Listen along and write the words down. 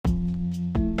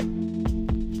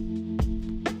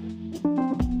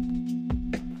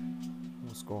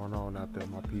going on out there,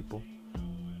 my people?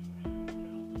 I'll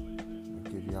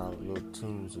give y'all a little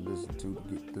tunes to listen to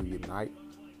get through your night.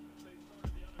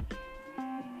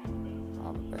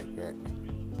 Holler back at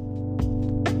me.